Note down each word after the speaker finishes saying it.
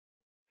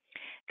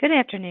Good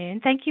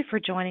afternoon. Thank you for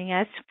joining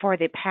us for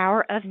the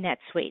Power of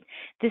NetSuite.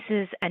 This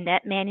is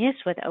Annette Manius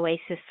with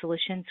Oasis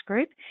Solutions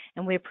Group,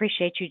 and we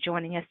appreciate you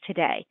joining us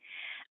today.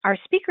 Our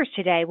speakers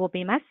today will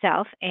be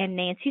myself and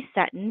Nancy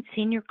Sutton,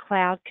 Senior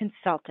Cloud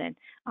Consultant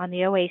on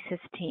the Oasis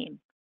team.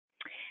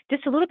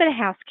 Just a little bit of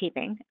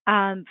housekeeping.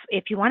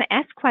 If you want to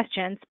ask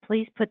questions,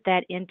 please put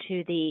that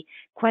into the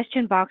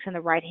question box on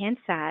the right-hand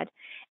side.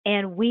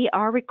 And we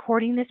are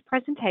recording this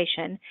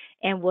presentation,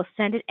 and we'll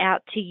send it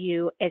out to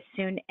you as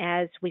soon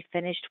as we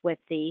finished with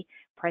the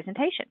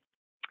presentation.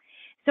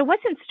 So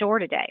what's in store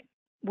today?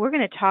 We're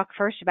going to talk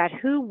first about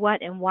who,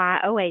 what, and why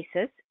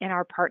Oasis and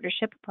our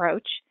partnership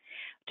approach.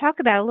 Talk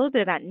about a little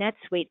bit about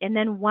NetSuite, and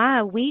then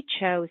why we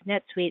chose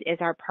NetSuite as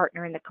our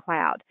partner in the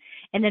cloud,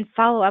 and then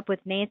follow up with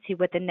Nancy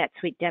with the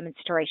NetSuite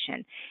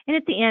demonstration. And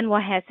at the end, we'll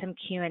have some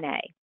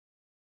Q&A.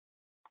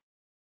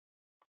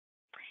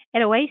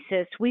 At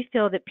Oasis, we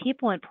feel that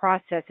people and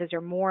processes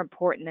are more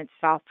important than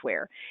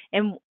software,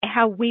 and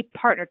how we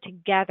partner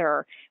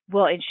together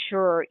will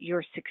ensure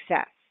your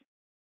success.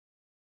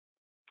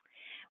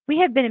 We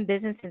have been in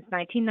business since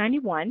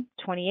 1991,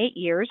 28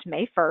 years,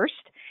 May 1st,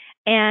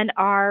 and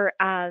are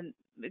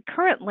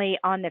currently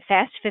on the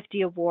Fast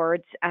 50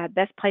 Awards,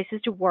 Best Places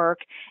to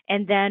Work,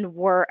 and then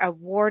were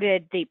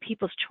awarded the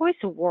People's Choice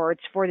Awards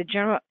for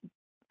the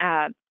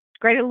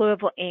Greater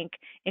Louisville, Inc.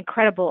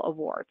 Incredible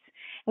Awards.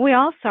 And we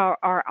also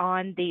are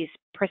on these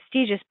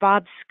prestigious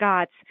Bob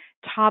Scott's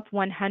Top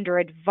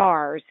 100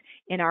 VARs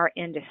in our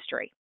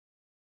industry.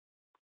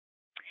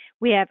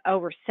 We have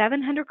over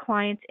 700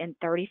 clients in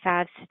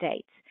 35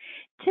 states.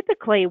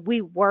 Typically, we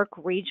work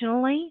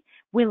regionally.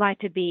 We like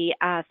to be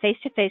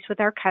face-to-face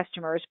with our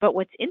customers, but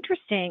what's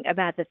interesting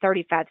about the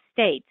 35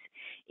 states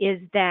is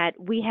that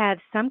we have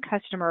some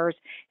customers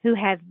who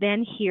have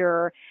been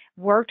here,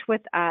 worked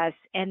with us,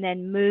 and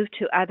then moved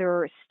to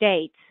other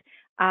states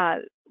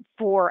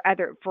for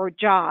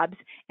jobs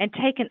and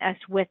taken us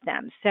with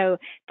them. So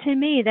to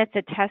me, that's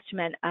a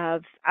testament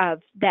of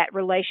that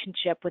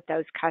relationship with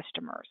those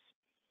customers.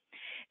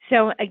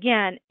 So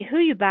again, who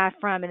you buy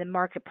from in the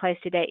marketplace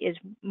today is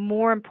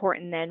more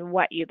important than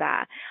what you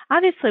buy.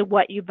 Obviously,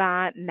 what you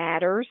buy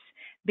matters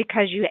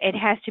because it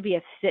has to be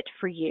a fit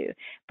for you.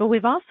 But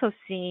we've also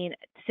seen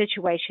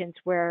situations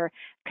where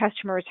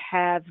customers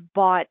have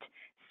bought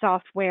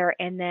software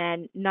and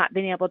then not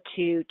been able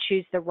to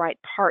choose the right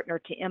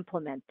partner to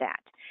implement that.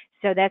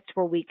 So that's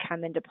where we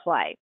come into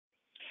play.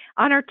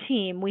 On our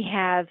team, we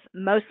have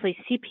mostly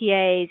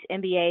CPAs,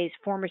 MBAs,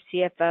 former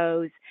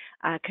CFOs,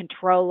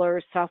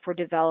 controllers, software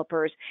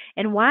developers.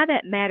 And why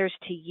that matters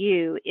to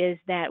you is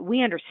that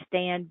we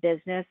understand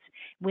business.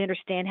 We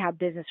understand how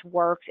business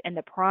works and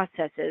the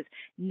processes,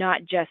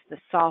 not just the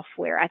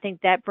software. I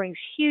think that brings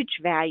huge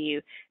value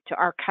to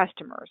our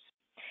customers.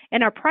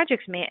 And our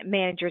project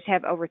managers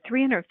have over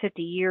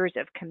 350 years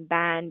of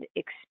combined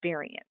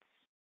experience.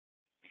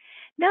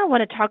 Now I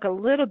want to talk a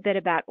little bit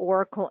about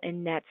Oracle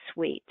and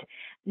NetSuite.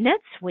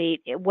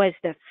 NetSuite was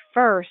the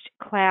first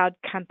cloud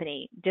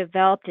company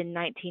developed in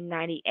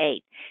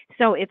 1998.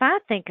 So if I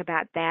think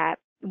about that,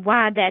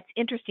 why that's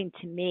interesting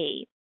to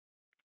me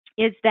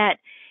is that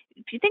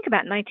if you think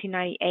about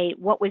 1998,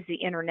 what was the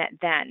internet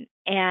then?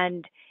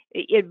 And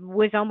it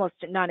was almost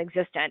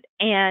non-existent.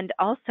 And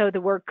also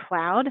the word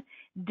cloud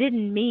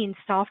didn't mean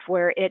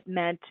software, it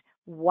meant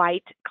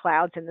white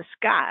clouds in the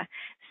sky.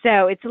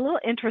 So it's a little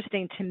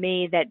interesting to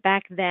me that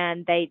back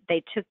then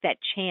they took that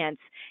chance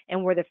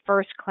and were the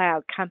first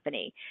cloud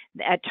company,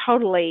 a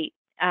totally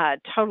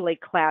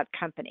cloud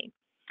company.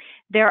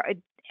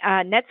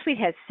 NetSuite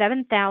has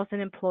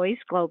 7,000 employees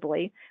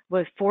globally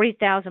with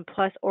 40,000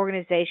 plus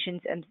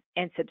organizations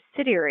and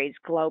subsidiaries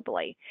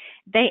globally.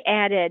 They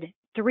added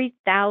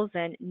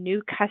 3,000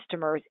 new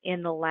customers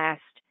in the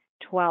last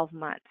 12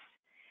 months.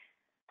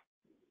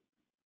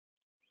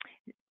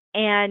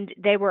 And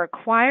they were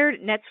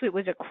acquired, NetSuite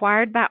was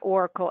acquired by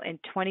Oracle in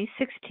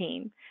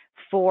 2016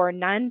 for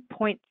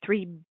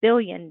 $9.3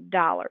 billion.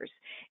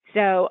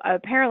 So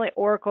apparently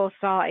Oracle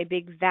saw a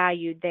big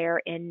value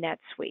there in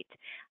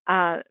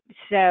NetSuite.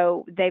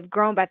 So they've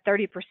grown by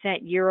 30%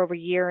 year over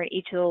year in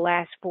each of the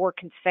last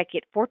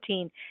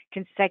 14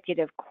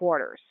 consecutive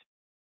quarters.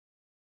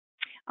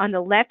 On the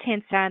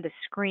left-hand side of the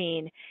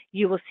screen,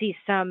 you will see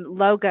some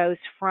logos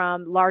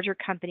from larger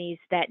companies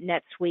that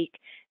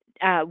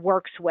NetSuite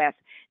works with.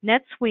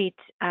 NetSuite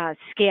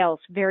scales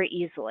very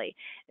easily.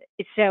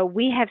 So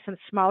we have some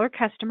smaller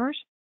customers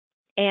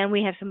and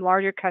we have some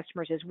larger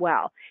customers as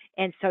well,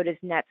 and so does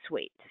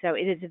NetSuite. So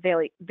it is a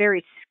very,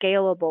 very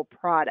scalable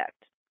product.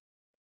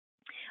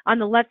 On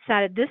the left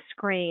side of this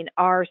screen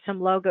are some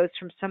logos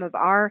from some of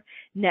our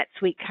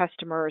NetSuite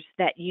customers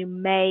that you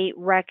may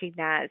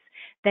recognize.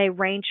 They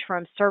range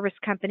from service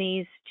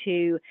companies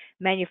to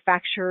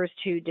manufacturers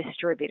to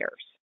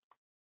distributors.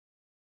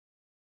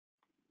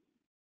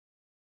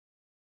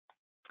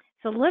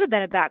 So a little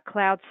bit about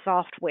cloud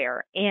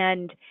software,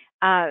 and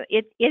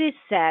it is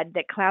said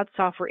that cloud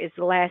software is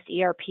the last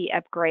ERP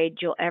upgrade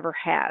you'll ever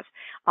have.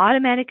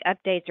 Automatic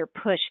updates are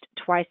pushed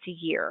twice a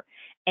year.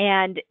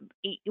 And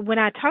when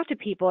I talk to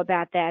people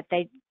about that,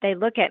 they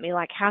look at me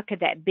like, how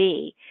could that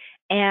be?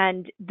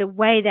 And the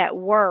way that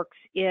works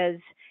is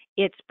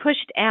it's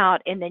pushed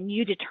out, and then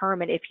you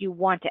determine if you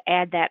want to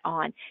add that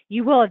on.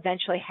 You will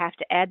eventually have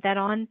to add that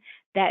on,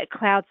 that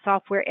cloud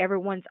software.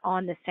 Everyone's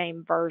on the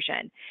same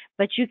version,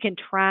 but you can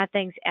try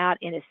things out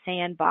in a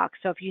sandbox.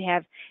 So if you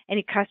have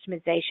any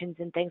customizations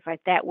and things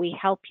like that, we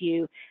help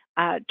you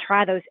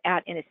try those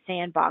out in a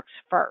sandbox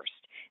first.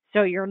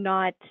 So you're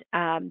not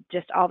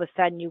just all of a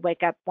sudden you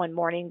wake up one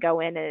morning and go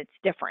in and it's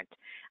different.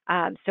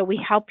 So we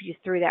help you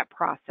through that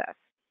process.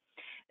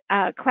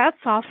 Cloud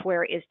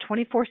software is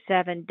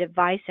 24/7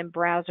 device and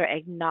browser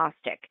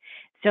agnostic.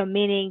 So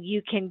meaning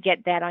you can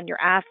get that on your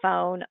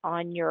iPhone,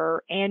 on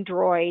your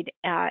Android,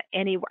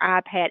 any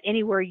iPad,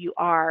 anywhere you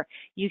are,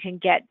 you can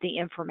get the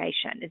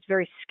information. It's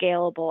very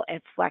scalable and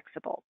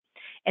flexible.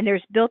 And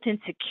there's built-in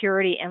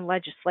security and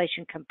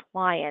legislation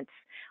compliance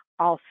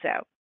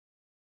also.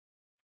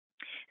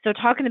 So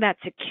talking about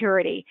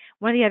security,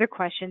 one of the other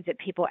questions that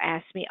people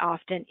ask me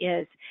often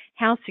is,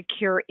 how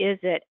secure is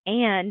it,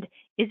 and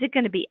is it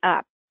going to be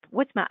up?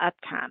 What's my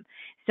uptime?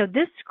 So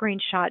this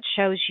screenshot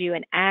shows you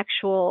an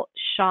actual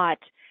shot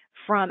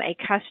from a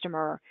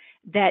customer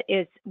that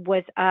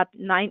was up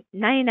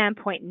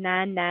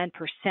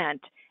 99.99%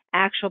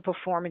 actual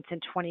performance in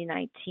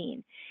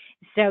 2019.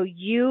 So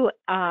you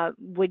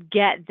would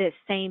get this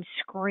same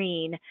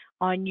screen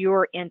on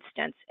your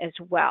instance as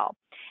well.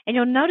 And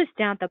you'll notice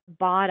down at the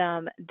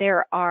bottom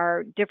there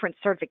are different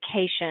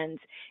certifications,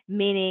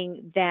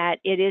 meaning that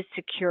it is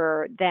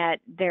secure,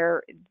 that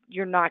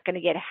you're not going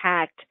to get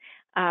hacked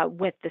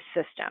with the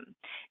system.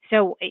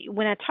 So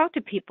when I talk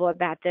to people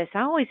about this,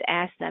 I always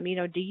ask them,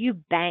 do you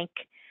bank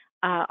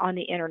on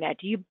the internet?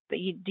 Do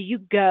you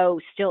go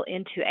still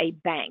into a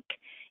bank?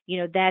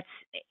 That's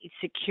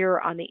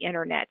secure on the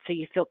internet, so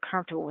you feel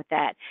comfortable with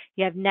that.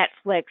 You have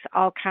Netflix,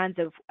 all kinds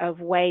of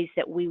ways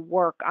that we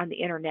work on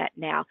the internet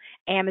now.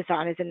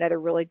 Amazon is another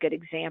really good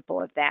example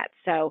of that.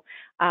 So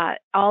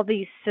all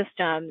these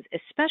systems,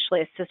 especially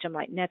a system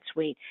like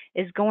NetSuite,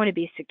 is going to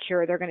be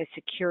secure. They're going to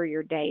secure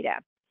your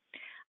data.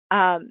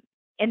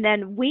 And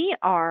then we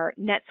are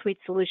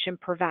NetSuite solution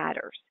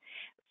providers.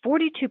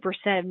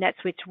 42% of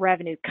NetSuite's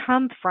revenue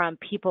come from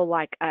people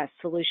like us,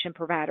 solution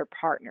provider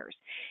partners.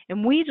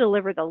 And we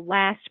deliver the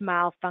last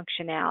mile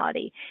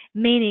functionality,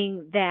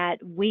 meaning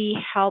that we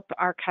help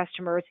our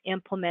customers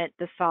implement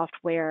the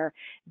software,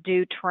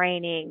 do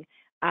training,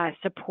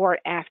 support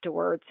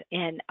afterwards,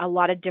 and a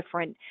lot of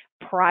different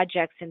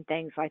projects and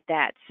things like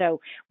that. So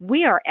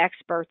we are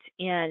experts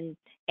in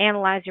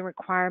analyzing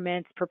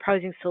requirements,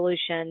 proposing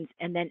solutions,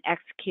 and then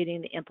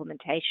executing the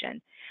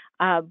implementation.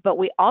 But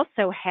we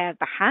also have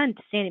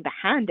standing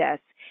behind us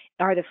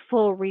are the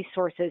full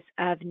resources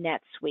of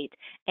NetSuite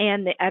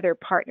and the other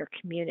partner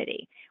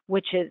community,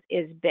 which is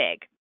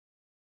big.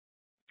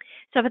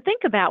 So if I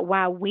think about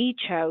why we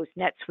chose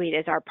NetSuite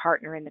as our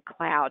partner in the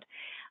cloud,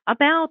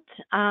 about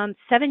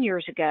 7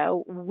 years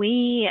ago,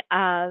 we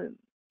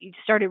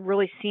started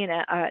really seeing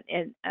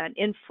an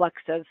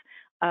influx of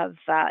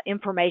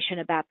information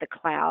about the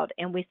cloud,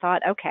 and we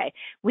thought, okay,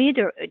 we need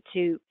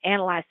to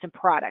analyze some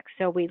products.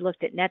 So we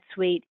looked at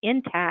NetSuite,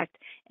 Intact,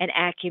 and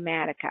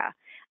Acumatica.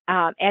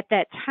 At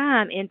that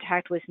time,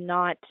 Intact was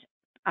not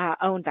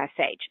owned by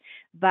Sage,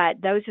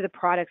 but those are the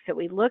products that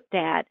we looked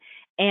at,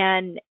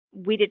 and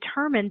we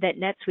determined that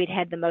NetSuite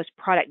had the most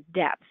product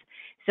depth.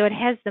 So it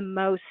has the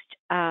most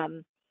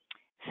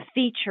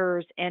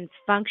features and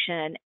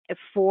function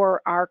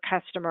for our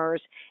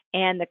customers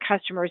and the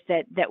customers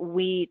that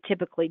we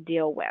typically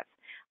deal with.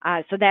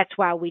 So that's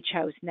why we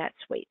chose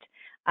NetSuite.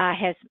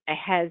 Has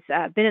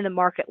been in the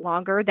market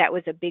longer. That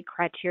was a big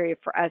criteria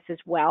for us as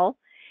well,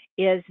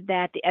 is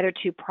that the other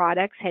two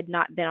products had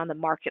not been on the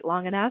market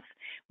long enough,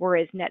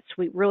 whereas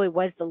NetSuite really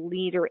was the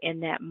leader in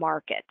that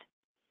market.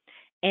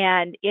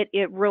 And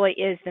it really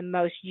is the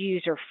most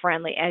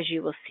user-friendly, as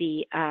you will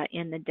see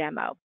in the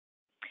demo.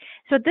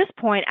 So at this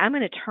point, I'm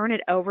going to turn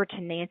it over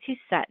to Nancy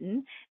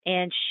Sutton,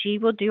 and she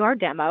will do our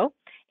demo.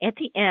 At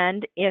the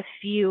end, if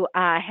you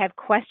have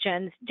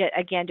questions,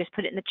 again, just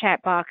put it in the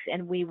chat box,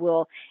 and we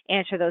will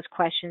answer those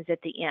questions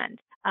at the end.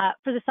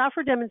 For the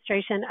software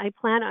demonstration, I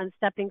plan on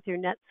stepping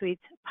through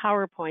NetSuite's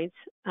PowerPoints,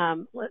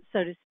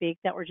 so to speak,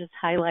 that were just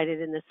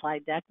highlighted in the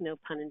slide deck, no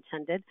pun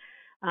intended.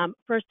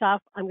 First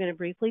off, I'm going to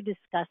briefly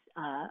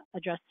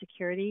address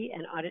security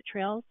and audit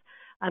trails.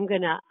 I'm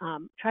going to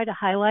try to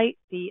highlight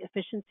the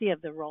efficiency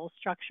of the role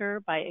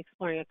structure by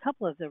exploring a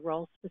couple of the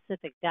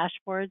role-specific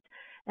dashboards,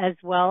 as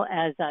well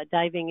as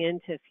diving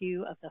into a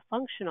few of the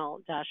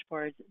functional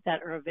dashboards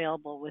that are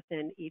available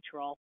within each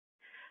role.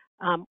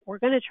 We're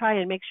going to try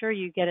and make sure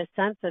you get a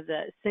sense of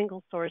the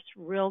single source,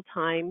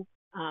 real-time,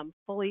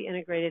 fully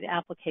integrated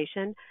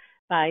application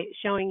by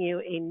showing you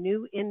a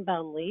new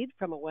inbound lead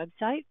from a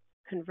website,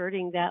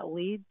 converting that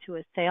lead to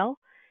a sale,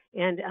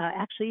 and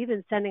actually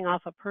even sending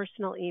off a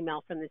personal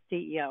email from the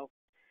CEO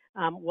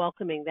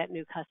welcoming that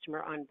new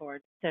customer on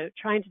board. So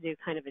trying to do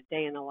kind of a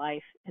day in the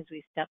life as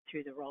we step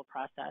through the role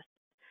process.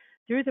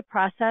 Through the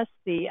process,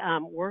 the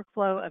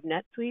workflow of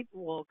NetSuite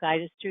will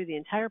guide us through the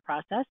entire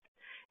process,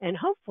 and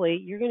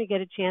hopefully you're going to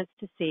get a chance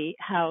to see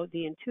how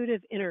the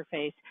intuitive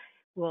interface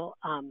will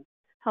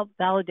help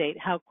validate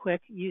how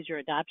quick user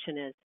adoption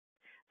is.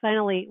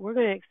 Finally, we're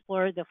going to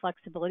explore the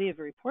flexibility of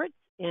reports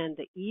and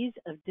the ease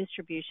of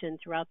distribution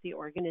throughout the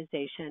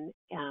organization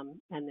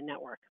and the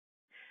network.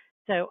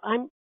 So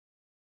I'm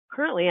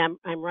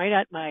right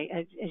at my,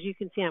 as you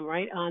can see, I'm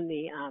right on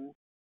the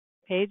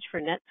page for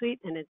NetSuite,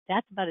 and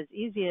that's about as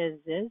easy as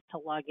it is to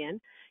log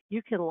in.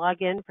 You can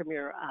log in from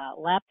your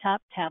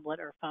laptop, tablet,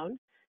 or phone.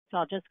 So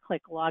I'll just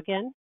click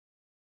Login.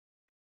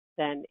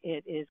 Then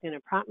it is going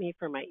to prompt me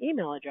for my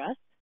email address.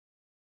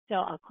 So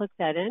I'll click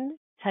that in,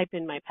 type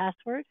in my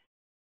password,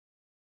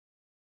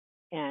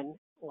 and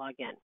log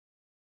in.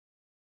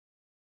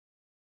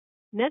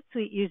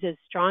 NetSuite uses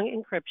strong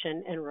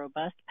encryption and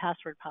robust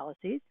password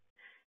policies.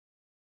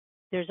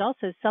 There's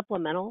also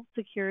supplemental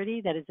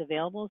security that is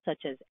available,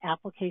 such as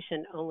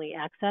application-only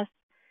access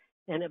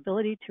and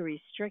ability to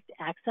restrict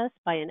access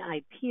by an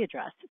IP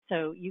address.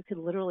 So you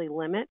can literally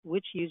limit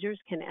which users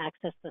can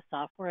access the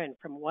software and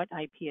from what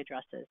IP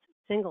addresses.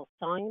 Single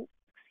sign-on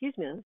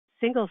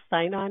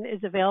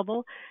is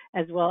available,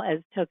 as well as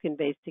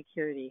token-based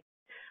security.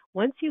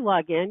 Once you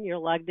log in, you're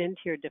logged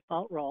into your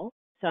default role.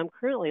 So I'm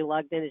currently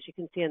logged in, as you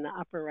can see in the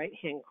upper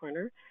right-hand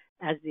corner,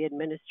 as the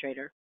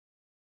administrator.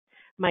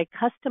 My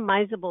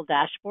customizable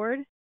dashboard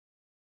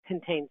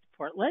contains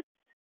portlets,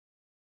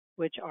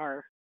 which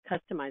are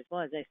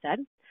customizable, as I said.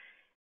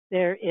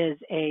 There is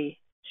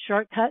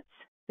shortcuts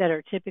that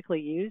are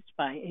typically used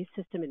by a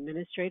system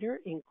administrator,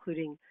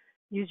 including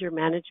user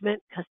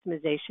management,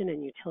 customization,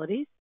 and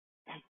utilities.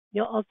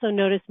 You'll also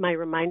notice my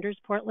reminders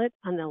portlet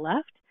on the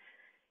left,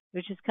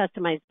 which is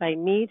customized by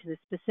me to the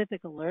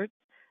specific alerts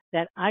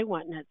that I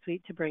want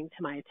NetSuite to bring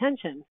to my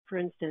attention. For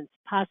instance,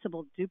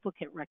 possible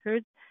duplicate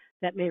records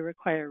that may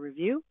require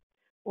review,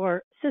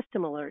 or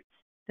system alerts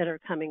that are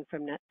coming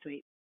from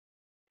NetSuite.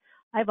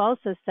 I've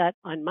also set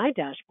on my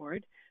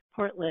dashboard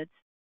portlets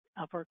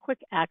for quick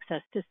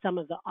access to some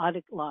of the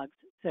audit logs.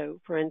 So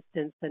for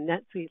instance, the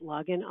NetSuite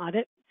login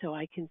audit, so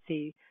I can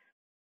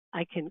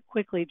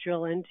quickly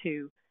drill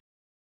into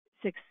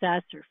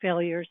success or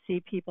failure,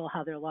 see people,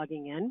 how they're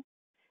logging in,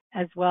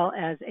 as well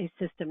as a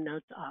system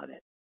notes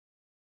audit.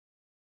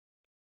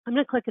 I'm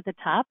going to click at the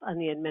top on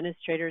the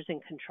administrators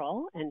and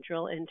control and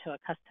drill into a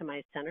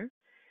customized center.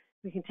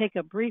 We can take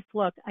a brief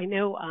look. I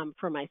know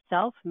for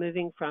myself,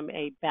 moving from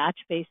a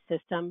batch-based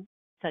system,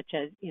 such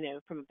as,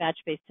 from a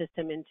batch-based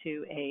system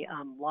into a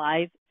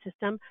live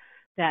system,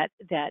 that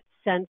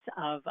sense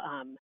of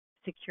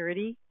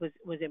security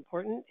was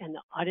important, and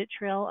the audit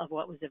trail of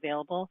what was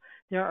available.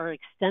 There are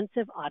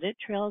extensive audit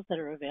trails that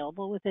are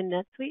available within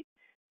NetSuite.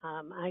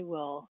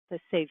 The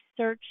Save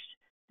Search,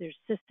 there's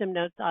system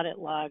notes audit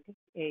log,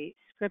 a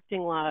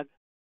scripting log,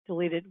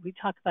 we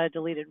talk about a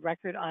deleted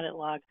record audit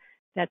log.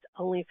 That's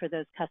only for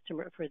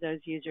those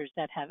users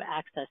that have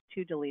access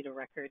to delete a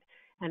record.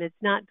 And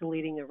it's not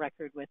deleting a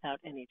record without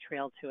any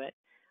trail to it.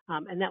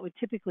 And that would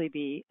typically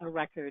be a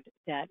record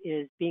that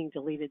is being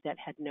deleted that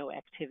had no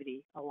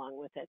activity along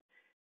with it.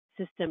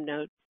 System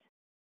notes,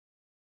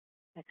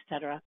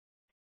 etc.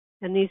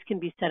 And these can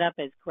be set up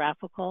as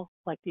graphical,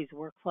 like these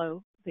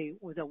workflow,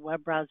 with a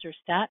web browser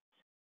stats,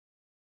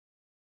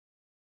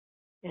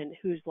 and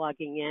who's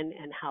logging in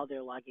and how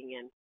they're logging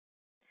in.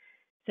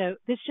 So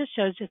this just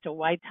shows just a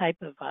wide type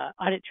of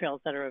audit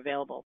trails that are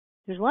available.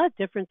 There's a lot of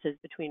differences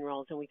between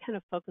roles, and we kind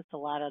of focused a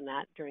lot on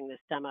that during this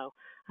demo.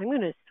 I'm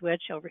going to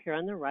switch over here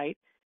on the right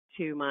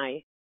to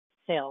a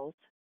sales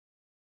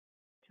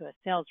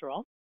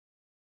role.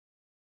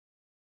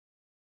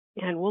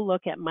 And we'll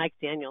look at Mike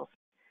Daniels.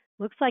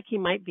 Looks like he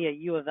might be a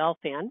U of L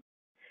fan.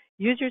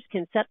 Users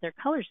can set their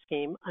color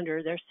scheme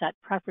under their set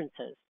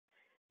preferences.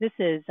 This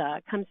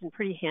comes in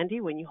pretty handy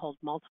when you hold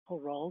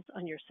multiple roles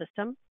on your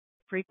system.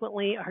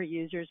 Frequently, our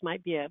users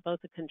might be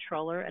both a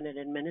controller and an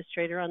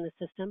administrator on the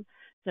system.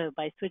 So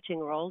by switching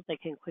roles, they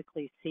can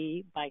quickly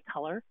see by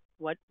color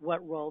what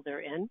role they're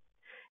in.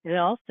 And it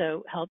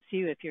also helps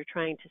you if you're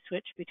trying to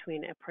switch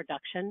between a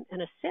production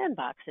and a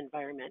sandbox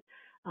environment.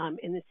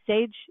 In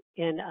Sage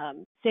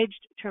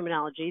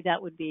terminology,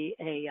 that would be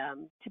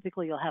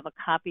typically you'll have a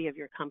copy of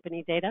your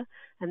company data,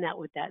 and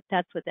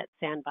that's what that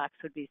sandbox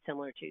would be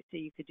similar to. So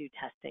you could do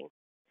testing.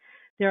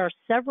 There are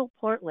several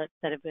portlets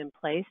that have been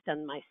placed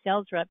on my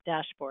sales rep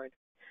dashboard.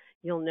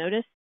 You'll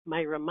notice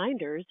my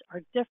reminders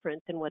are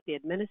different than what the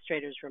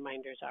administrator's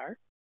reminders are.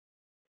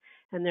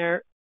 And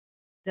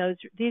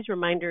these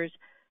reminders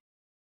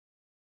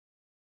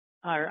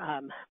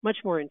are much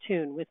more in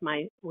tune with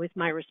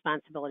my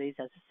responsibilities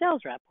as a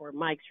sales rep, or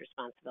Mike's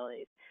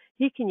responsibilities.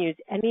 He can use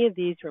any of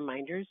these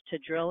reminders to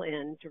drill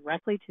in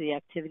directly to the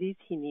activities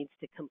he needs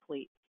to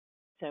complete.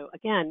 So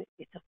again,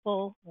 it's a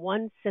full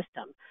one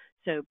system.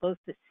 So both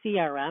the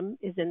CRM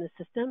is in the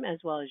system, as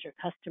well as your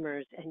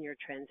customers and your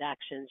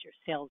transactions, your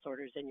sales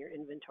orders, and your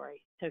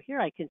inventory. So here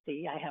I can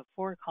see I have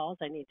 4 calls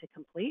I need to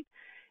complete.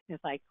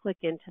 If I click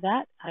into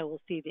that, I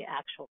will see the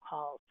actual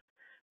calls.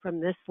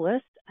 From this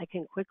list, I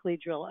can quickly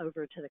drill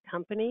over to the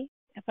company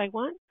if I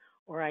want,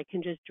 or I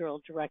can just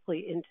drill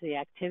directly into the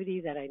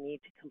activity that I need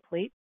to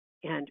complete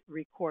and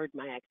record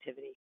my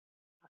activity.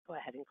 I'll go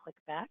ahead and click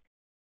back.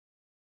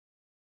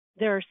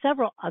 There are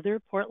several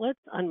other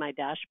portlets on my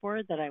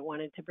dashboard that I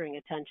wanted to bring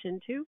attention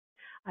to.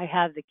 I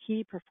have the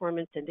key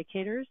performance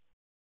indicators.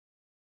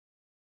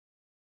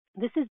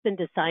 This has been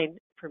designed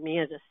for me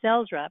as a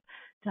sales rep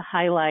to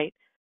highlight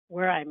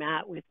where I'm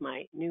at with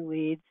my new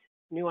leads,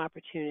 new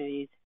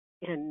opportunities,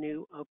 and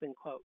new open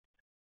quotes.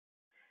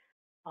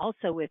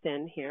 Also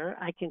within here,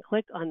 I can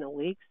click on the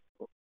links,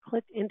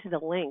 click into the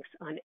links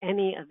on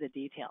any of the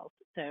details.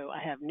 So I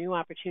have new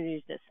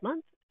opportunities this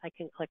month. I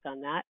can click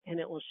on that and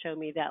it will show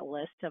me that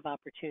list of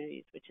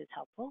opportunities, which is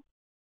helpful.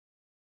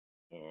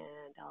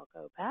 And I'll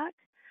go back.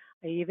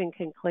 I even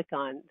can click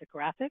on the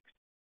graphics.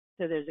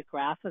 So there's a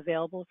graph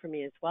available for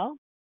me as well.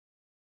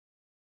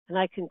 And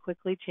I can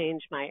quickly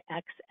change my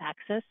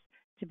x-axis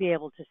to be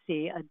able to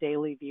see a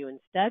daily view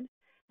instead.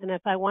 And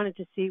if I wanted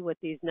to see what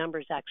these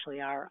numbers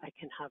actually are, I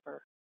can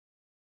hover.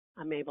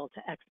 I'm able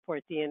to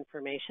export the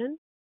information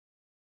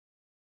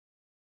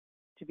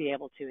to be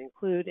able to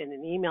include in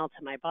an email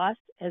to my boss,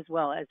 as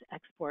well as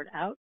export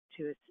out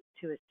to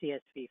a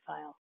CSV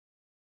file.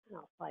 And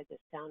I'll slide this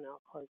down and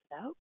I'll close it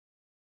out.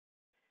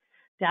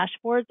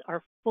 Dashboards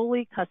are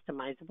fully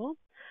customizable.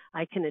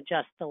 I can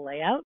adjust the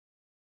layout.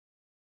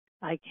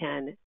 I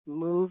can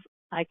move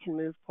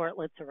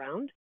portlets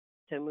around,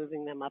 so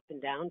moving them up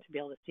and down to be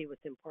able to see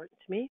what's important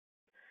to me.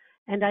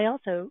 And I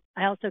also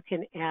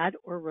can add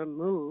or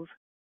remove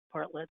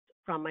portlets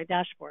from my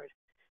dashboard.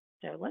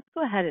 So let's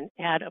go ahead and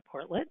add a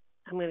portlet.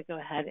 I'm going to go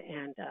ahead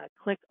and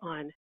click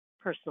on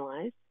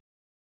personalize,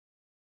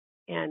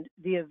 and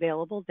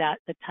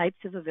the types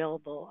of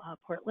available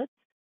portlets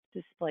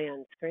display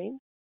on screen.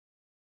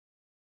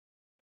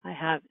 I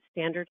have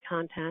standard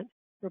content,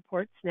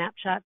 report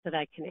snapshots that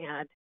I can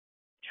add,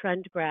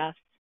 trend graphs,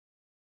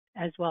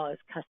 as well as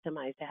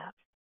customized apps.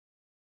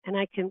 And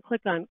I can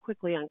click on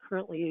quickly on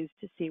currently used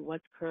to see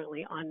what's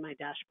currently on my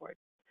dashboard.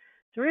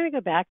 So we're going to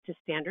go back to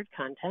standard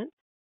content.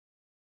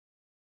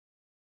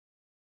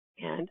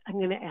 And I'm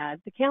going to add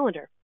the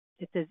calendar.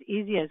 It's as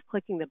easy as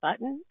clicking the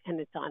button and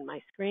it's on my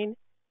screen.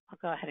 I'll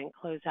go ahead and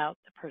close out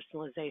the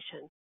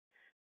personalization.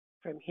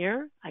 From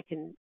here, I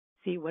can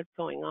see what's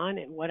going on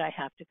and what I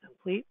have to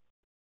complete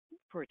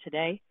for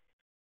today.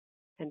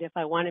 And if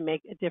I want to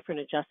make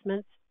different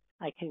adjustments,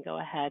 I can go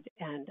ahead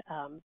and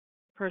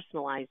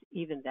personalize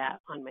even that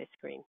on my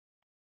screen.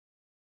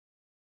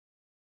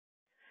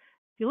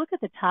 If you look at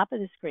the top of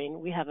the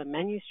screen, we have a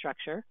menu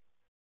structure.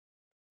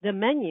 The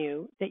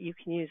menu that you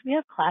can use, we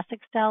have classic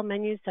style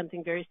menus,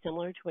 something very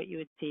similar to what you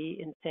would see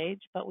in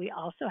Sage, but we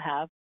also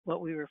have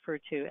what we refer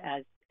to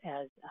as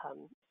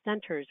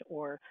centers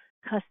or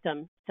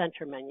custom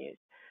center menus.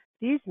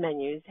 These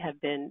menus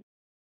have been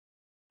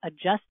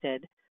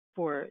adjusted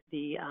for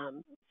the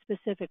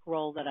specific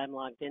role that I'm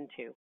logged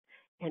into,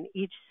 and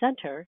each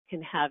center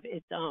can have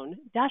its own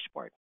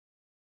dashboard.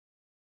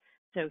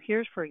 So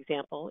here's, for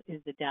example,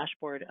 is the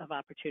dashboard of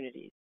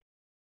opportunities.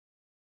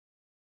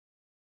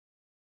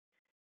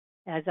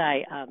 As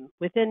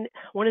within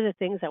one of the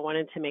things I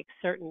wanted to make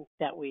certain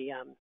that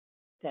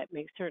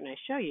I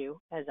show you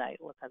as I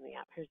look on the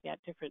app. Here's the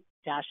different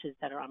dashes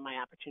that are on my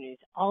opportunities.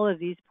 All of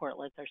these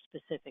portlets are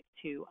specific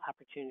to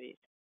opportunities.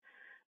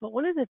 But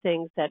one of the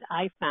things that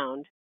I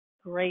found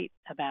great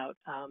about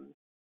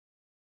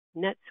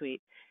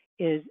NetSuite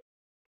is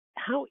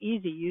how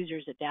easy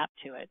users adapt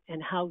to it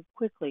and how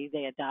quickly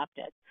they adopt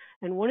it.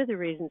 And one of the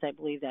reasons I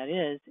believe that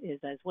is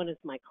as one of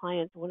my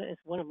clients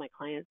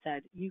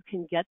said, you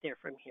can get there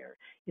from here.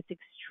 It's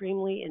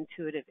extremely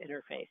intuitive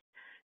interface.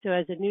 So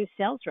as a new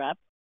sales rep,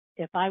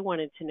 if I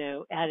wanted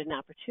to add an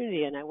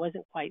opportunity and I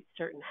wasn't quite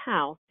certain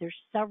how, there's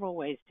several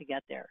ways to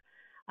get there.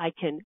 I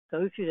can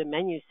go through the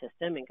menu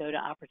system and go to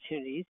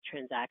opportunities,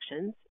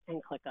 transactions,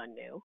 and click on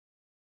new.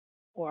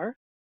 Or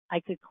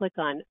I could click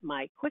on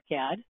my quick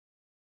add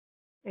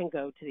and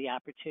go to the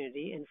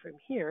opportunity, and from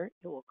here,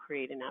 it will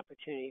create an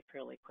opportunity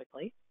fairly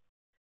quickly.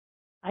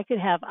 I could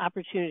have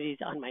opportunities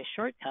on my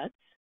shortcuts.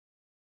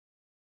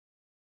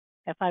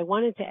 If I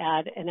wanted to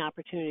add an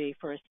opportunity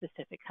for a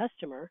specific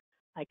customer,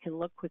 I can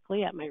look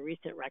quickly at my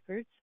recent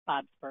records.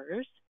 Bob's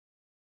Burgers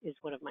is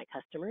one of my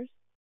customers.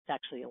 It's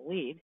actually a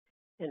lead.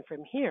 And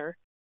from here,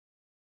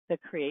 the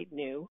Create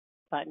New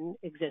button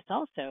exists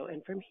also.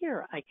 And from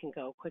here, I can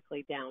go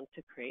quickly down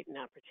to create an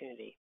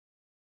opportunity.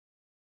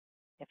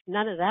 If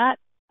none of that,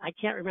 I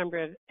can't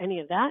remember any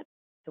of that,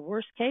 the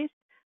worst case,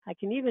 I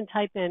can even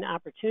type in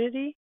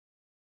opportunity.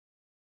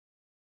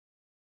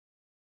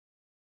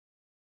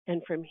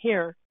 And from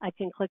here, I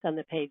can click on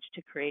the page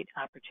to create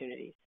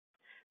opportunities.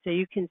 So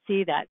you can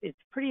see that it's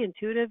pretty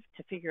intuitive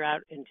to figure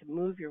out and to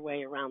move your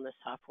way around the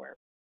software.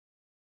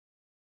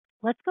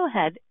 Let's go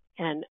ahead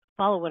and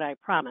follow what I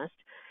promised,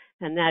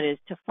 and that is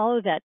to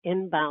follow that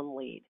inbound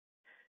lead.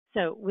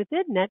 So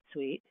within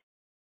NetSuite,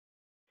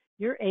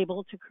 you're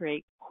able to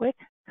create quick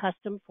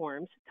custom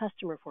forms,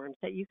 customer forms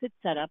that you could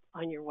set up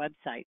on your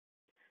website.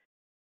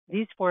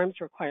 These forms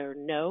require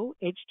no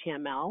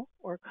HTML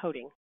or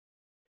coding.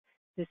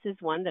 This is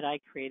one that I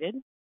created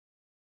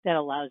that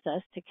allows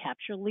us to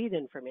capture lead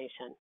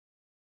information.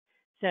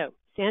 So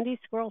Sandy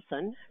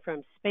Squirrelson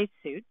from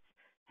Spacesuits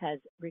has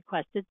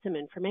requested some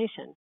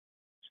information.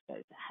 Just go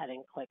ahead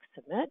and click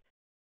Submit.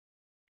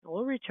 And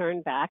we'll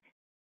return back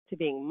to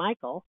being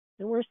Michael,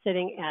 and we're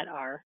sitting at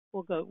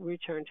we'll go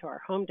return to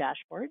our home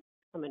dashboard.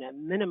 I'm going to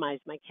minimize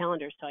my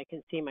calendar so I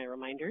can see my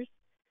reminders.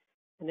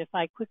 And if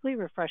I quickly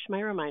refresh my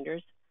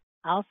reminders,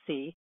 I'll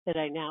see that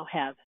I now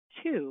have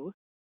 2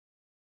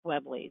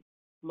 web leads.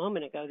 A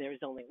moment ago, there was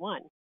only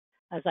 1.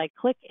 As I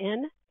click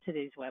in to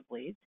these web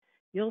leads,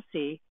 you'll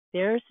see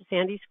there's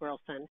Sandy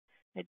Squirrelson.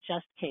 It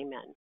just came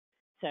in.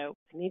 So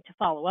I need to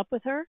follow up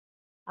with her.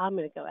 I'm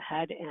going to go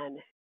ahead and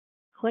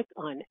click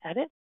on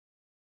Edit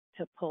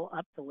to pull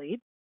up the lead.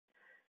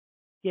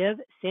 Give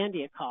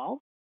Sandy a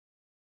call.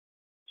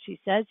 She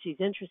says she's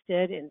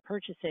interested in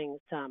purchasing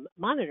some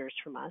monitors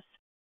from us.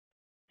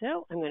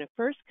 So I'm going to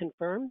first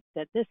confirm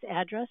that this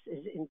address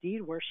is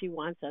indeed where she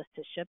wants us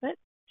to ship it.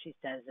 She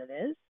says it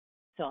is.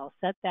 So I'll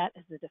set that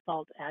as the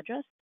default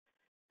address.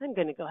 I'm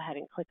going to go ahead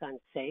and click on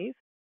Save.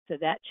 So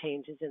that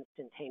change is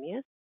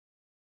instantaneous.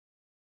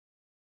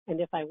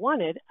 And if I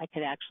wanted, I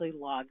could actually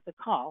log the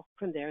call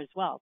from there as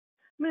well.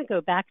 I'm going to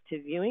go back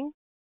to Viewing.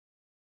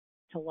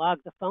 To log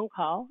the phone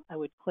call, I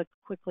would click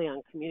quickly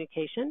on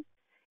Communication,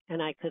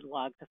 and I could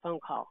log the phone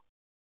call.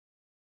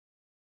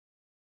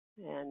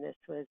 And this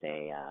was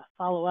a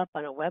follow-up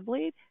on a web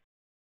lead.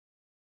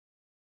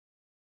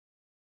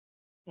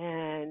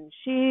 And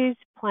she's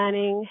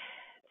planning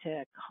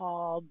to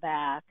call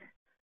back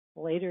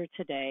later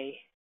today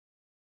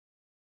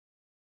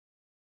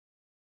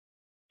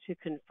to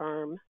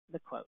confirm the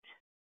quote.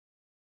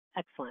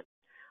 Excellent.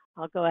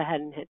 I'll go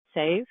ahead and hit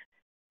Save.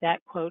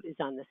 That quote is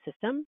on the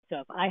system. So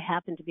if I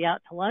happen to be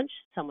out to lunch,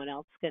 someone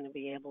else is going to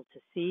be able to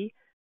see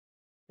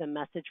the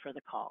message for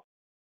the call.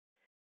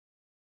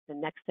 The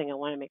next thing I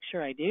want to make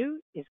sure I do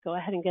is go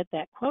ahead and get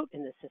that quote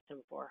in the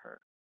system for her.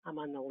 I'm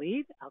on the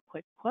lead. I'll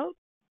click Quote.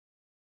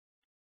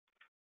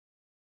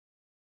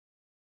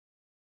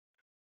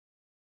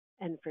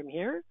 And from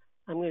here,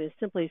 I'm going to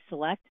simply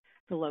select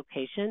the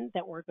location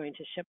that we're going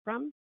to ship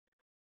from,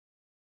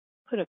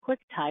 put a quick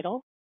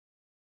title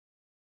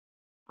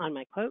on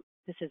my quote.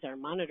 This is our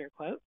monitor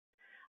quote.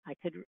 I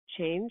could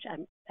change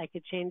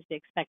the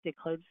expected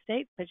close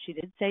date, but she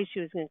did say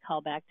she was going to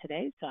call back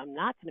today, so I'm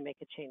not going to make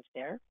a change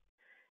there.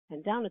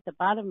 And down at the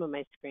bottom of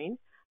my screen,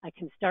 I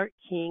can start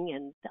keying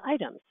in the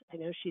items. I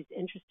know she's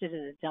interested in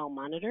a Dell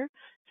monitor,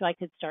 so I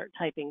could start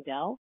typing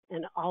Dell,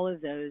 and all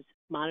of those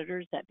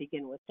monitors that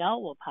begin with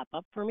Dell will pop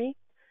up for me.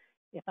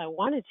 If I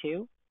wanted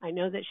to, I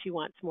know that she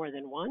wants more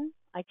than one.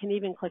 I can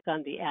even click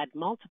on the Add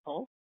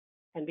Multiple,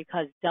 and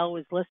because Dell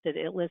was listed,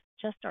 it lists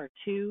just our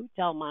 2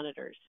 Dell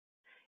monitors.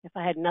 If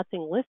I had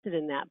nothing listed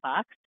in that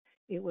box,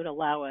 it would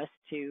allow us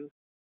to,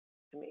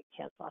 let me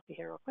cancel off of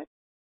here real quick,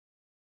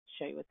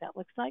 show you what that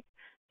looks like.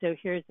 So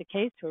here's the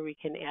case where we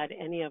can add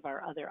any of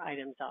our other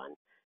items on.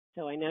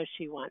 So I know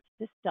she wants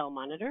this Dell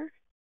monitor.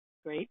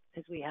 Great,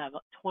 because we have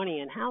 20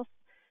 in-house.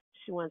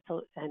 She wants,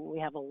 and we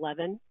have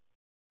 11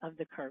 of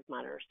the curved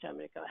monitors. So I'm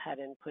going to go ahead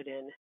and put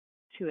in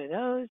 2 of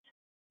those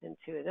and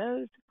 2 of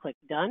those. Click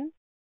Done.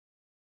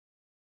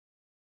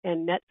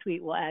 And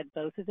NetSuite will add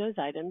both of those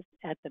items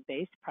at the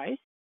base price.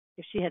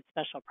 If she had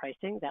special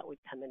pricing, that would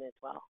come in as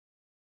well.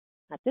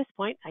 At this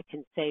point, I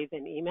can save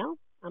an email.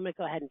 I'm going to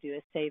go ahead and do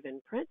a save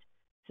and print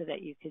so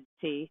that you could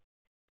see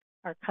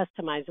our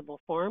customizable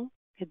form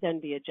could then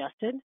be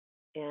adjusted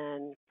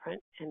and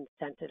print and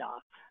sent it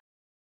off.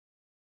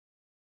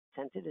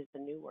 Sent it is the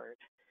new word.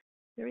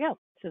 There we go.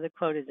 So the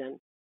quote is in.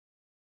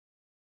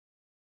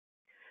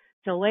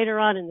 So later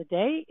on in the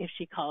day, if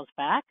she calls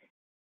back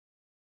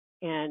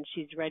and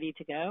she's ready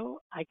to go,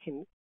 I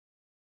can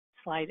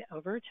slide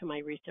over to my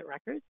recent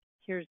records.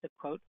 Here's the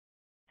quote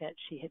that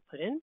she had put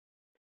in.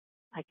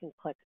 I can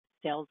click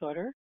Sales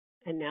Order,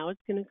 and now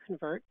it's going to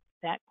convert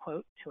that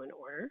quote to an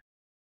order.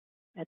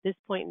 At this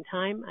point in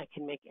time, I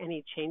can make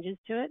any changes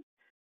to it.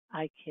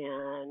 I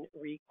can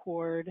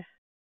record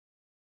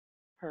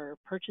her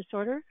purchase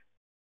order,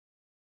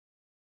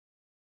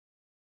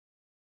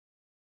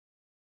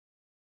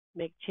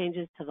 make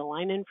changes to the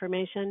line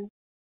information,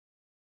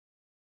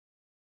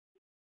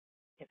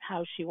 if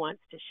how she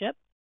wants to ship,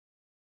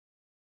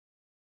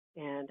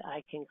 and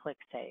I can click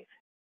Save.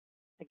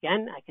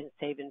 Again, I can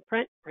save and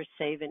print or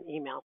save an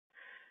email.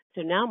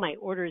 So now my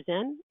order's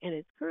in, and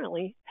it's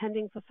currently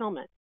pending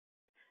fulfillment.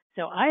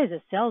 So I, as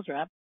a sales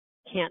rep,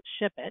 can't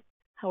ship it.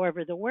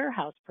 However, the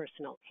warehouse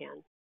personnel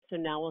can. So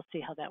now we'll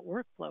see how that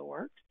workflow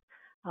works.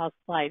 I'll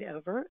slide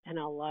over and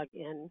I'll log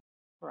in,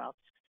 or I'll,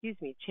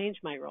 change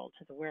my role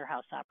to the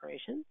warehouse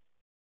operations.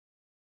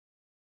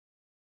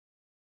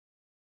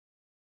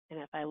 And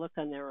if I look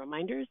on their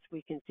reminders,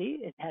 we can see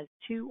it has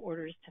 2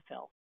 orders to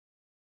fill.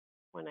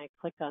 When I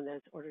click on those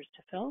orders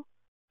to fill,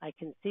 I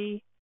can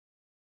see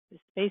the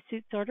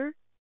spacesuits order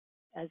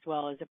as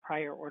well as a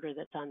prior order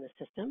that's on the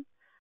system.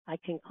 I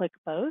can click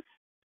both.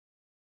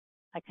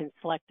 I can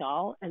select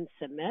all and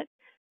submit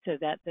so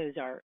that those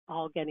are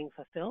all getting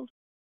fulfilled.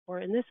 Or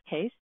in this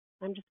case,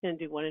 I'm just going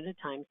to do one at a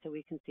time so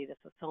we can see the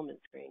fulfillment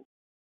screen.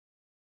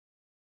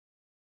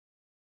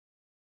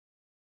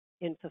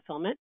 In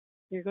fulfillment,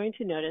 you're going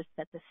to notice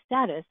that the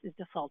status is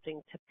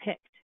defaulting to picked.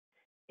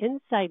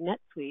 Inside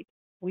NetSuite,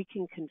 we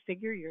can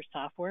configure your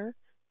software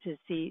to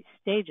see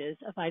stages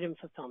of item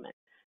fulfillment.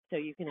 So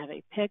you can have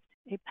a picked,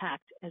 a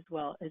packed, as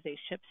well as a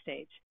ship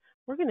stage.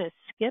 We're going to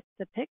skip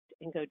the picked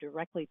and go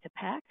directly to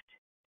packed.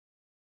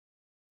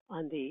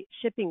 On the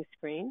shipping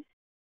screen,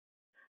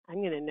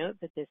 I'm going to note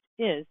that this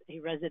is a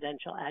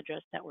residential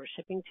address that we're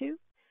shipping to,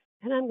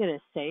 and I'm going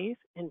to save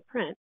and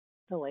print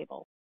the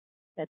label.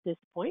 At this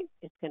point,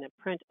 it's going to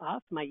print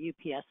off my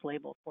UPS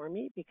label for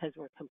me because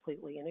we're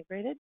completely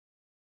integrated.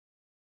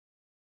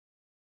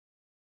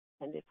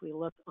 And if we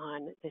look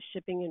on the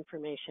shipping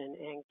information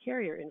and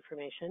carrier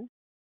information,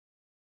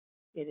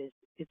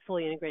 it's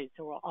fully integrated.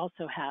 So we'll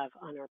also have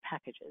on our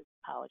packages,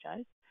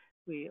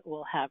 we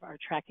will have our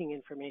tracking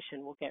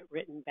information will get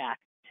written back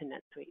to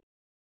NetSuite.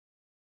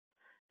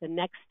 The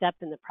next step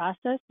in the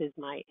process is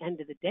my end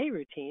of the day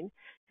routine,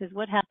 because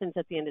what happens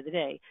at the end of the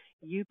day?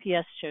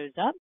 UPS shows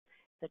up,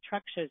 the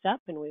truck shows up,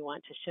 and we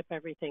want to ship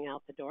everything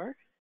out the door.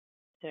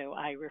 So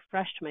I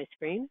refreshed my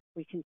screen.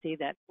 We can see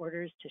that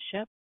orders to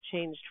ship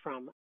changed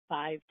from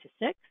 5 to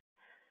 6.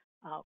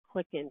 I'll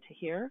click into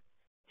here.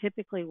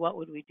 Typically, what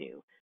would we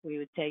do? We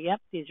would say,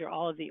 yep, these are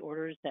all of the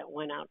orders that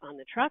went out on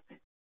the truck,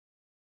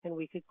 and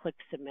we could click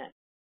submit.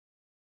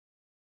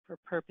 For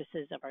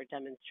purposes of our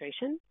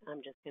demonstration,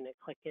 I'm just going to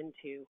click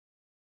into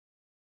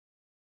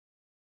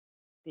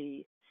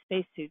the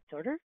spacesuits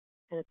order,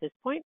 and at this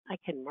point, I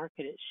can mark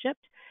it as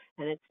shipped,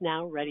 and it's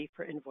now ready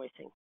for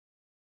invoicing.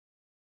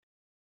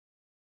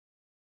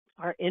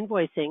 Our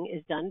invoicing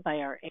is done by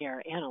our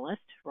AR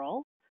analyst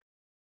role,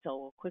 so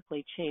we'll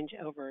quickly change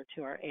over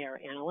to our AR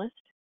analyst.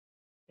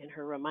 In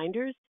her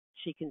reminders,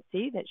 she can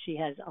see that she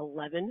has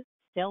 11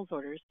 sales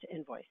orders to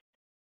invoice.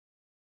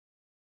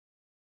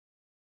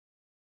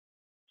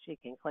 She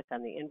can click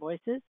on the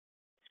invoices.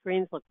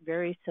 Screens look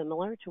very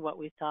similar to what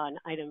we saw in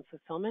item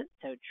fulfillment.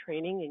 So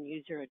training and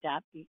user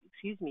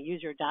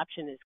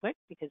adoption is quick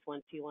because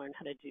once you learn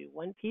how to do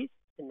one piece,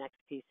 the next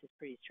piece is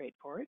pretty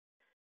straightforward.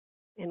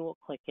 And we'll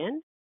click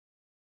in.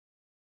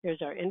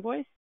 Here's our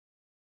invoice,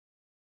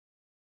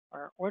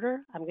 our order.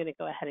 I'm going to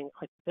go ahead and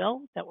click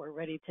bill that we're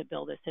ready to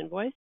bill this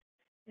invoice.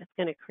 It's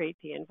going to create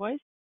the invoice.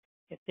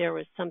 If there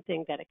was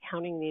something that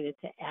accounting needed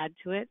to add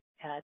to it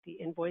at the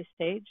invoice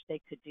stage,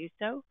 they could do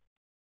so.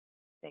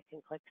 They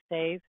can click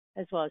save,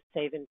 as well as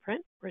save and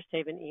print or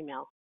save and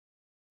email.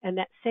 And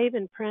that save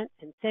and print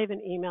and save and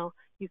email,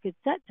 you could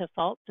set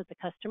defaults at the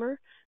customer.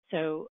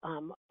 So,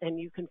 and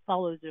you can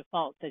follow the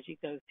defaults as you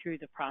go through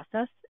the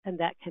process, and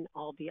that can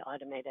all be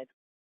automated.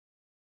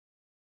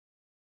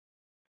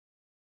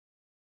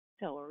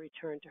 So we'll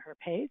return to her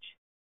page.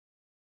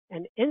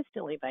 And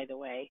instantly, by the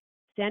way,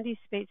 Sandy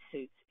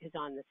Spacesuits is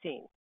on the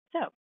scene. So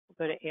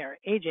we'll go to AR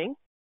Aging.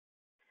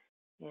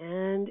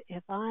 And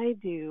if I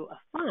do a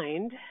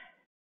find,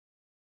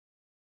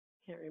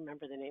 can't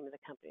remember the name of the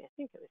company. I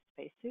think it was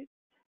Spacesuits.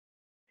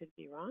 Could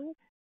be wrong.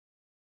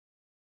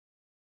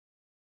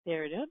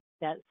 There it is.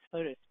 That's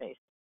Photo Space.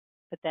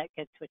 But that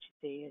gets what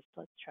you see is,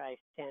 let's try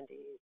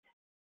Sandy's.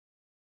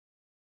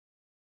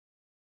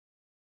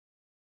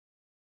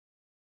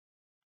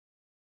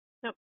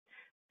 Nope.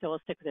 So we'll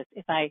stick with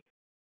this.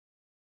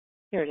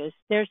 Here it is.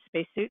 There's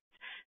Spacesuits.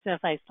 So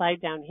if I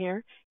slide down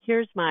here,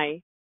 here's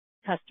my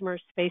customer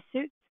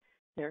Spacesuits,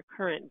 their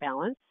current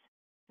balance,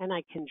 and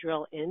I can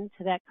drill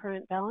into that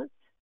current balance.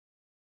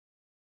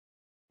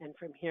 And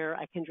from here,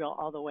 I can drill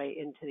all the way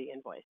into the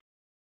invoice.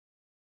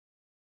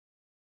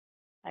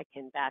 I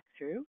can back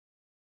through.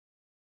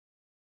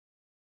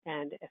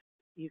 And if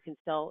you can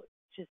still,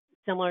 just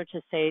similar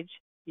to Sage,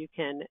 you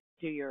can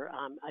do your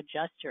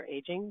adjust your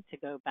aging to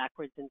go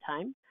backwards in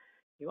time.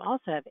 You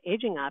also have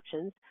aging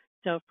options.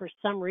 So if for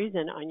some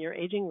reason on your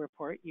aging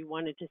report you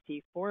wanted to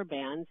see 4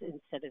 bands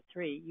instead of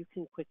 3, you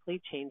can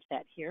quickly change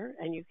that here,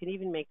 and you can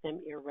even make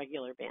them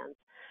irregular bands.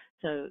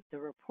 So the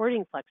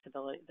reporting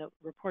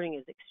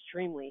is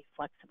extremely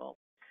flexible.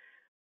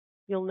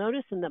 You'll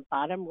notice in the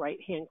bottom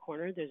right-hand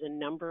corner, there's a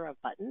number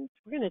of buttons.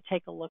 We're going to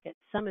take a look at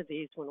some of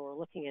these when we're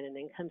looking at an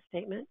income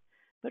statement.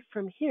 But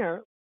from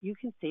here, you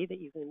can see that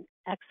you can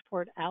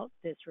export out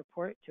this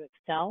report to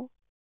Excel,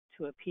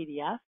 to a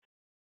PDF,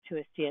 to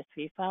a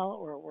CSV file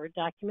or a Word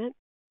document.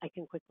 I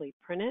can quickly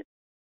print it.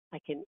 I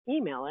can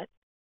email it.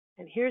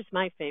 And here's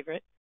my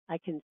favorite. I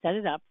can set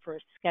it up for a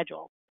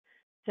schedule.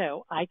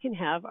 So I can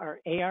have our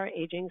AR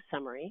aging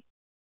summary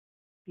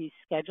be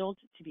scheduled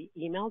to be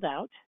emailed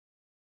out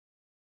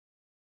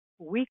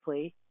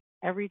weekly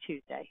every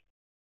Tuesday.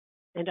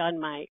 And on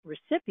my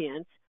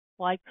recipients,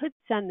 well, I could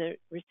send the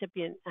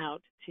recipient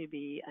out to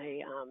be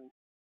a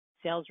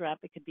sales rep.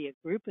 It could be a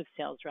group of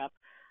sales rep.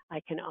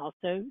 I can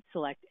also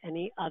select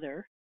any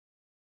other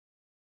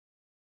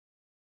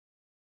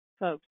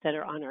folks that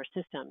are on our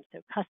system. So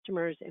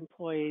customers,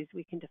 employees,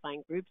 we can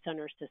define groups on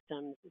our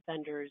systems,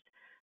 vendors,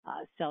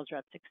 sales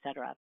reps,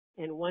 etc.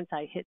 And once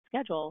I hit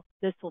schedule,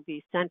 this will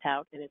be sent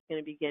out, and it's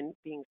going to begin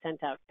being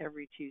sent out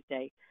every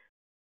Tuesday.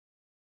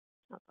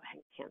 I'll go ahead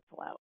and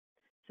cancel out.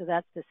 So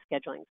that's the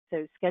scheduling.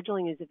 So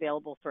scheduling is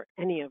available for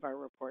any of our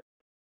reports.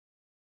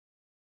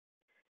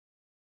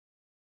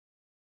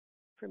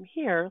 From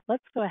here,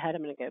 let's go ahead.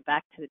 I'm going to go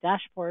back to the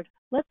dashboard.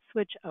 Let's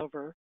switch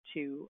over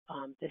to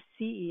the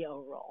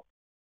CEO role.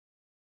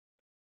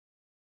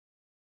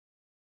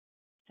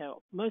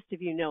 So most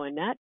of you know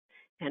Annette,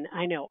 and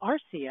I know our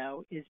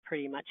CEO is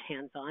pretty much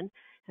hands-on,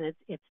 and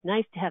it's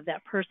nice to have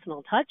that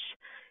personal touch,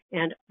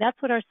 and that's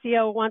what our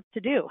CEO wants to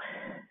do.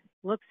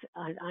 Looks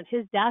on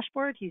his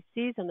dashboard, he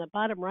sees on the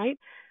bottom right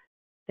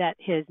that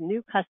his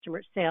new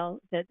customer sale,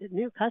 that the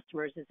new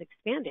customers is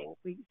expanding.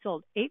 We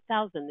sold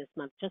 8,000 this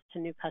month just to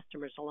new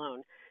customers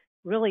alone.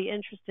 Really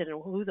interested in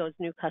who those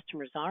new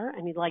customers are,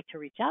 and he'd like to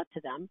reach out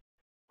to them.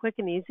 Quick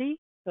and easy,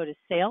 go to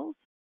Sales,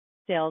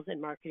 Sales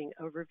and Marketing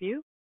Overview,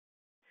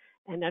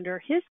 and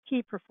under his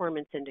key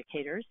performance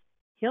indicators,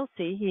 he'll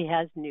see he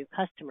has new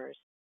customers.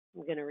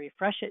 I'm going to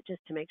refresh it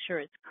just to make sure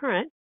it's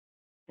current,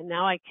 and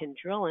now I can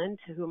drill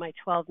into who my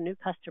 12 new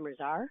customers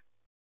are.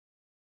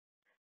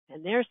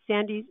 And there's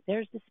Sandy,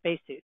 there's the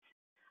spacesuits.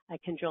 I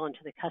can drill into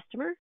the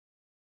customer,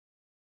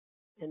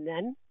 and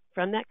then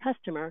from that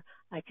customer,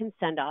 I can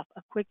send off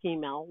a quick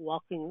email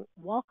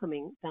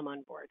welcoming them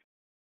on board.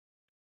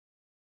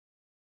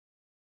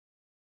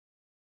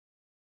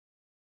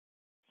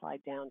 Slide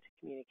down to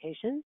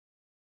communications,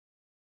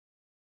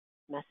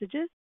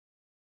 messages.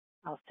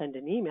 I'll send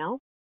an email.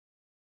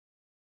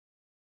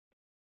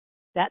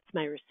 That's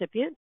my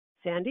recipient,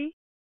 Sandy.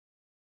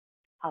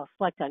 I'll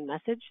select on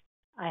message.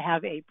 I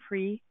have a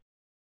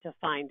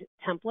pre-defined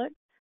template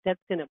that's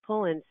going to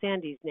pull in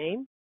Sandy's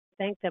name,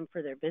 thank them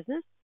for their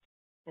business,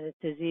 and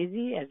it's as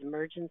easy as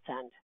merge and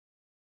send.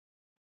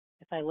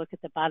 If I look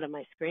at the bottom of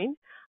my screen,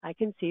 I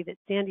can see that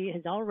Sandy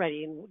has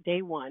already, in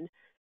day one,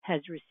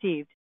 has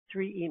received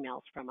 3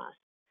 emails from us.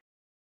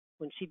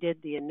 When she did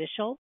the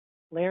initial,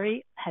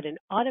 Larry had an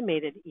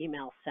automated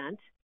email sent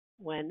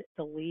when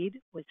the lead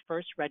was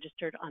first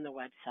registered on the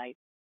website.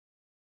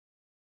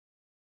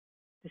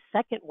 The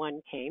second one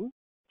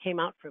came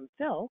out from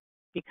Phil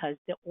because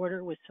the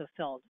order was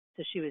fulfilled,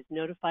 so she was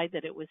notified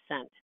that it was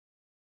sent.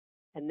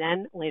 And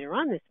then later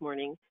on this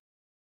morning,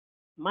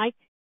 Mike,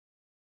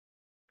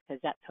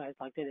 because that's how I was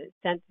logged in, it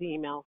sent the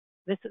email.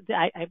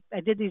 I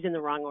did these in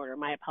the wrong order.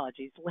 My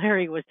apologies.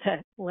 Larry was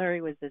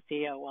the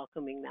CEO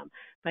welcoming them.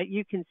 But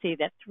you can see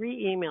that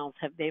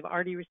they've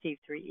already received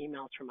 3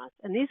 emails from us.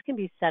 And these can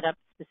be set up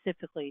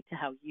specifically to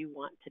how you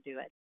want to do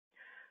it.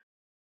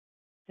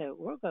 So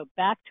we'll go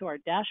back to our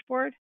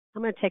dashboard.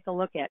 I'm going to take a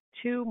look at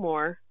 2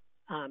 more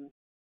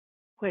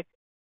quick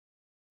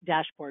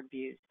dashboard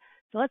views.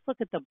 So let's look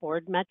at the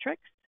board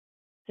metrics.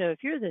 So if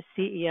you're the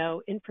CEO,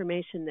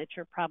 information that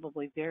you're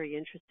probably very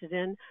interested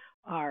in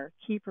are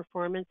key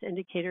performance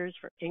indicators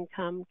for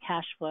income,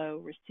 cash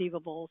flow,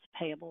 receivables,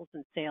 payables,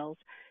 and sales.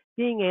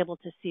 Being able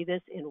to see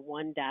this in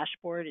one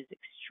dashboard is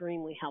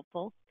extremely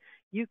helpful.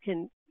 You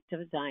can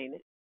design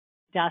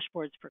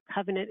dashboards for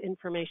covenant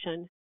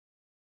information,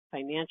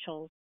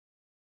 financials,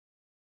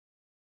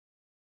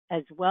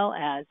 as well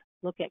as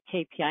look at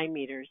KPI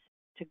meters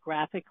to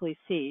graphically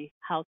see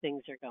how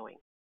things are going.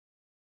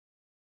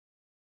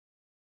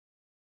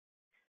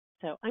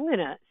 So I'm going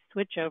to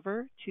switch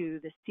over to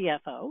the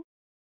CFO.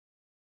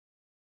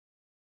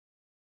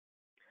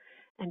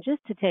 And just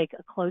to take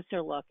a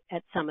closer look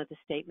at some of the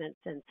statements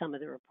and some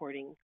of the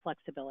reporting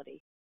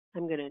flexibility,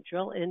 I'm going to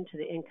drill into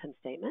the income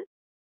statement.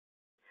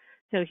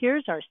 So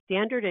here's our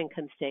standard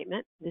income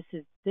statement.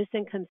 This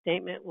income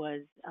statement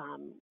was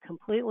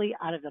completely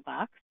out of the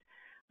box.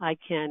 I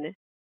can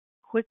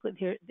quickly,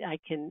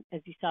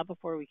 as you saw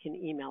before, we can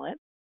email it.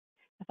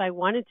 If I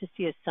wanted to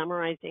see a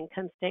summarized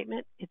income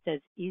statement, it's as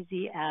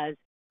easy as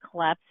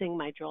collapsing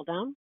my drill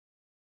down,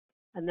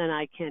 and then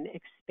I can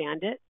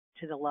expand it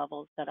to the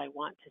levels that I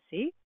want to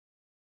see.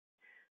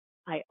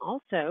 I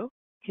also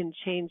can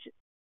change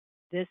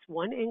this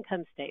one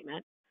income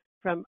statement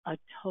from a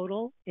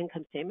total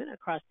income statement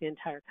across the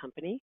entire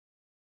company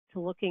to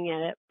looking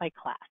at it by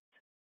class.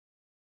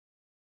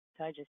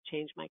 So I just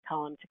change my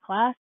column to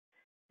class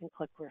and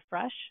click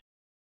refresh.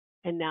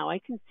 And now I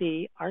can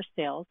see our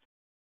sales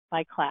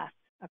by class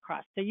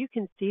across. So you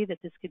can see that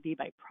this could be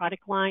by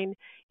product line,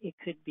 it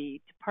could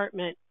be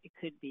department, it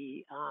could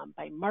be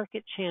by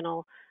market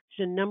channel.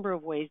 There's a number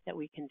of ways that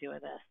we can do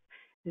this.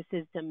 This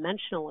is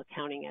dimensional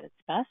accounting at its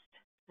best.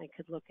 I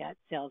could look at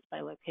sales by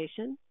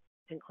location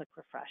and click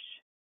refresh.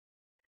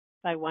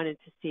 If I wanted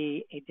to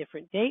see a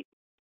different date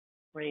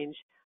range,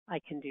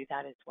 I can do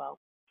that as well,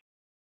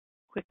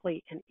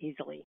 quickly and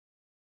easily.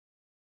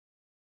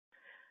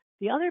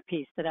 The other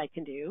piece that I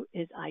can do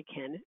is I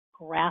can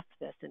graph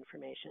this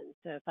information.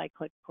 So if I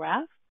click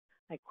graph,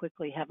 I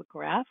quickly have a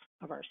graph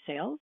of our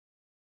sales.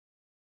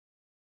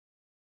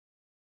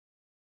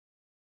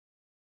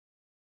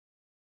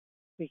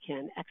 We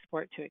can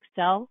export to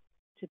Excel,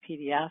 to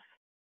PDF,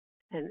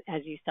 and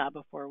as you saw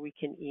before, we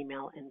can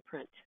email and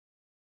print.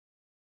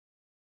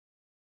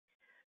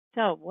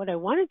 So what I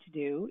wanted to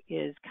do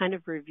is kind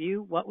of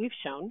review what we've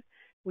shown.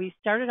 We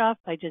started off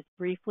by just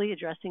briefly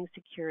addressing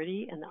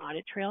security and the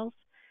audit trails.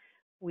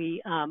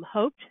 We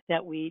hoped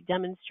that we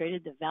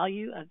demonstrated the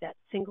value of that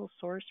single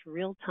source,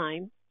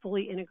 real-time,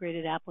 fully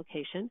integrated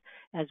application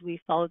as we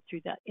followed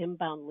through that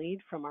inbound lead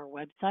from our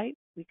website.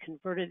 We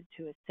converted it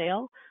to a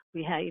sale.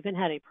 We even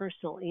had a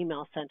personal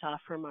email sent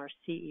off from our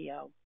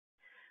CEO.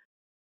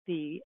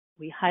 We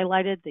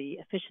highlighted the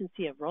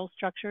efficiency of role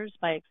structures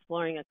by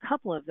exploring a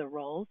couple of the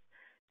roles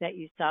that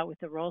you saw with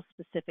the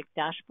role-specific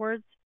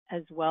dashboards,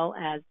 as well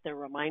as the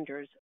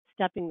reminders,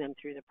 stepping them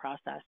through the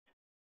process.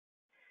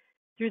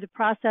 Through the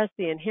process,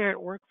 the inherent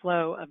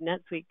workflow of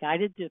NetSuite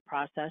guided the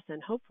process,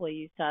 and hopefully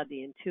you saw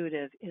the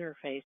intuitive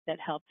interface that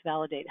helps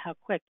validate how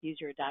quick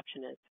user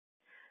adoption is.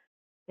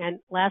 And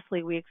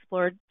lastly, we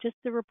explored just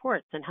the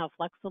reports and how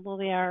flexible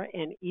they are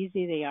and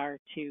easy they are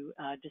to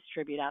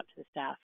distribute out to the staff.